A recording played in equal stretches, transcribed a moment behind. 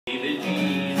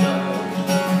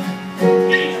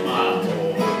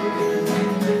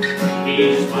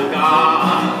He's my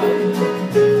God.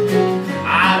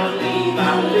 I believe,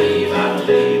 I believe, I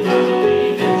believe, I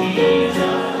believe in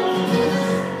Jesus.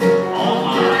 All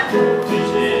my hope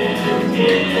is in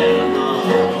Him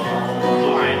alone.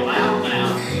 All right, loud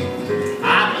now.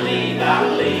 I believe, I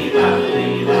believe, I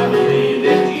believe, I believe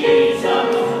in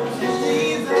Jesus.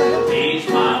 He's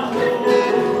my hope.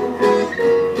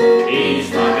 He's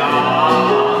my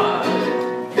God.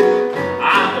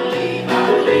 I believe,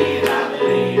 I believe, I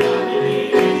believe, I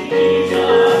believe in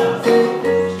Jesus.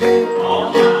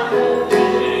 All my hope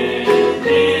is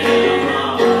in Him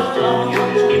alone.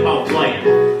 Y'all just keep on playing.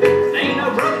 Now you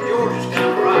know Brother George is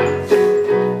kind of right.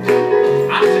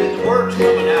 I see the words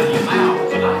coming out of your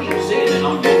mouth, but I ain't seeing it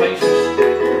on your faces.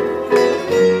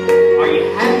 Are you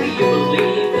happy you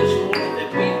believe this morning that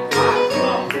we've got a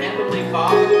Heavenly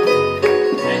Father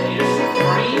that is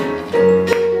supreme?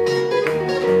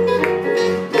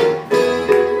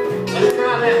 Let's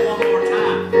try that one more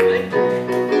time. Make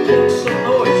some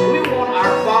noise. We want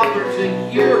our Father to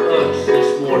hear us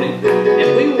this morning,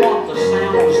 and we want the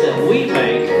sounds that we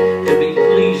make to be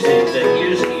pleasing to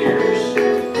His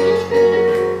ears.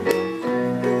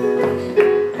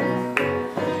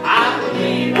 I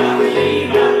believe, I believe,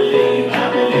 I believe,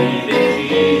 I believe in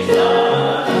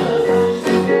Jesus.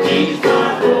 He's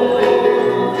my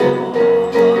Lord.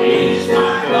 He's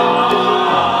my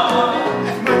God.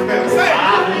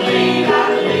 I believe, I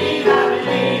believe, I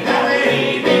believe, I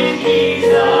believe in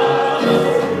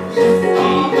Jesus.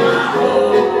 He's my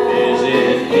hope is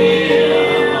in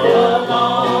Him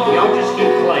alone. Y'all just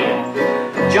keep playing.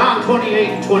 John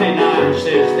 28:29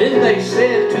 says, Then they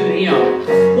said to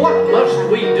Him, What must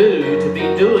we do to be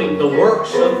doing the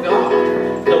works of God?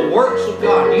 The works of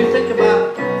God. Do you think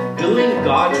about doing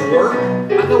God's work?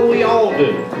 I know we all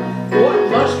do. What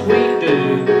must we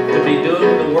do to be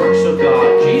doing the works of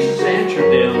God? Jesus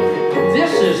answered them,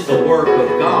 This is the work of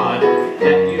God,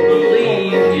 that you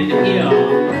believe in Him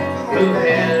who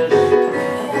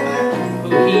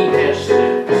He has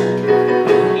sent.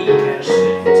 Who He has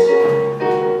sent.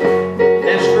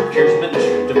 That scripture's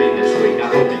ministered to me this week. I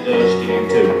hope it does to you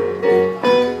too.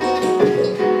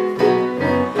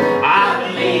 I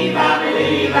believe, I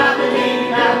believe, I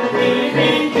believe, I believe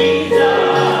in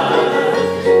Jesus.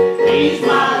 He's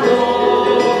my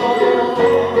Lord.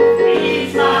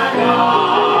 He's my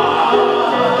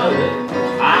God.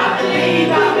 I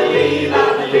believe, I believe,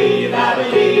 I believe, I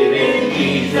believe in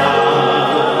Jesus.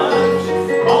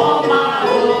 All my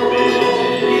hope is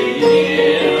in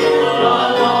Him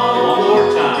alone. One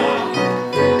more time.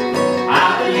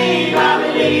 I believe, I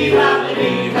believe, I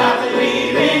believe, I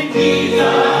believe in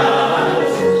Jesus.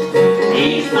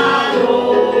 He's my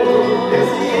Lord.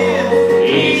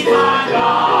 He's my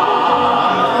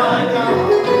God.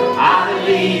 I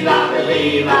believe, I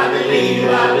believe, I believe,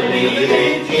 I believe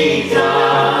in Jesus.